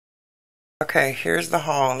Okay, here's the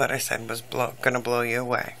haul that I said was gonna blow you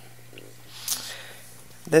away.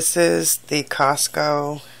 This is the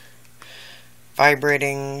Costco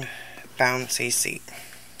vibrating bouncy seat.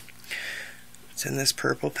 It's in this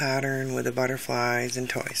purple pattern with the butterflies and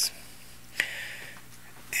toys.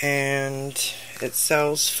 And it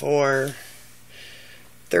sells for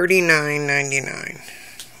 $39.99.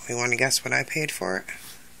 You want to guess what I paid for it?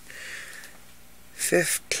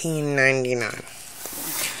 $15.99.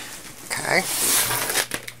 Okay.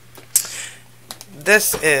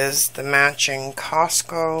 This is the matching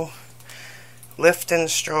Costco lift and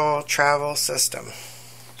stroll travel system.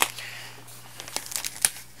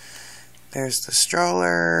 There's the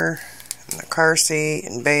stroller and the car seat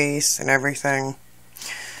and base and everything.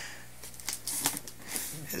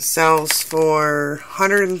 It sells for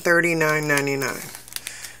 $139.99.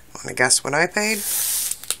 Want to guess what I paid?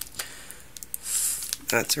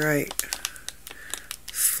 That's right.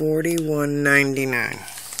 $41.99.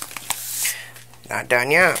 Not done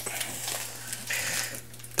yet.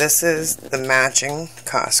 This is the matching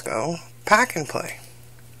Costco pack and play.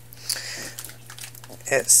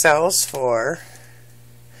 It sells for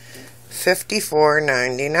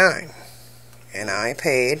 $54.99 and I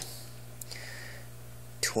paid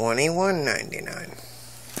 $21.99.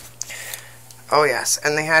 Oh yes,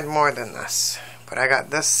 and they had more than this, but I got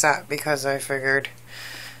this set because I figured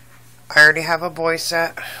I already have a boy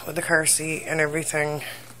set with the car seat and everything.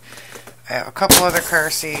 I have a couple other car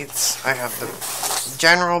seats. I have the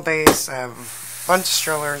general base. I have a bunch of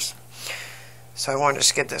strollers. So I wanted to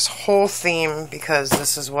just get this whole theme because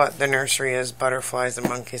this is what the nursery is, butterflies and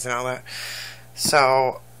monkeys and all that.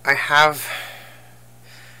 So I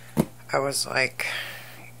was like,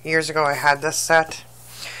 years ago I had this set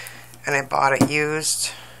and I bought it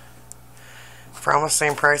used for almost the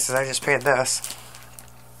same price as I just paid this.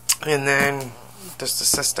 And then just the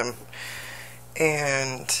system.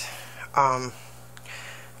 And my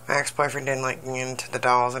ex-boyfriend didn't like me into the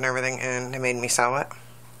dolls and everything, and they made me sell it.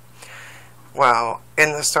 Well,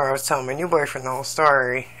 in the store I was telling my new boyfriend the whole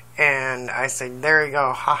story, and I said, there you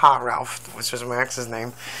go, haha, Ralph, which was my ex's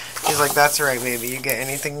name. He's like, that's right, baby, you get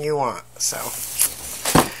anything you want. So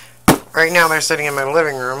right now they're sitting in my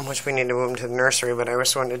living room, which we need to move them to the nursery, but I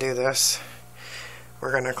just wanted to do this.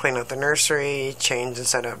 We're going to clean up the nursery, change and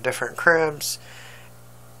set up different cribs.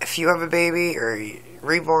 If you have a baby or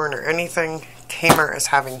reborn or anything, Kmart is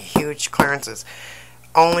having huge clearances.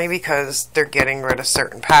 Only because they're getting rid of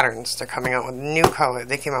certain patterns. They're coming out with new color.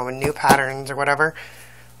 They came out with new patterns or whatever.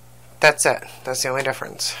 That's it. That's the only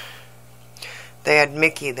difference. They had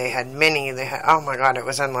Mickey, they had Minnie, they had, oh my god, it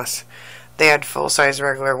was endless. They had full-size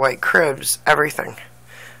regular white cribs, everything.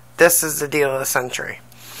 This is the deal of the century.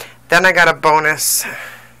 Then I got a bonus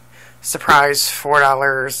surprise,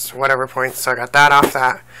 $4, whatever points, so I got that off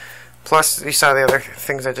that. Plus, you saw the other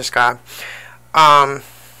things I just got. And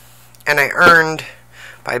I earned,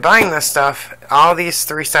 by buying this stuff, all these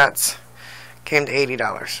 3 sets came to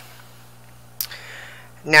 $80.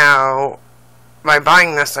 Now, by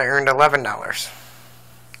buying this, I earned $11.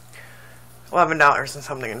 $11 and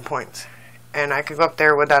something in points. And I could go up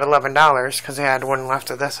there with that $11, because they had one left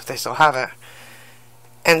of this, if they still have it,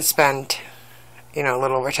 and spend, you know, a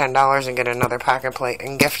little over $10 and get another pack and play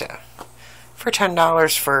and gift it for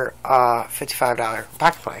 $10 for a $55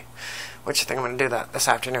 pack and play, which I think I'm going to do that this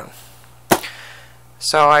afternoon.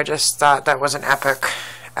 So I just thought that was an epic,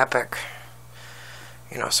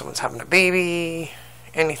 you know, someone's having a baby,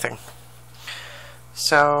 anything.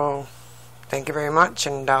 So thank you very much,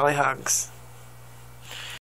 and Dolly hugs.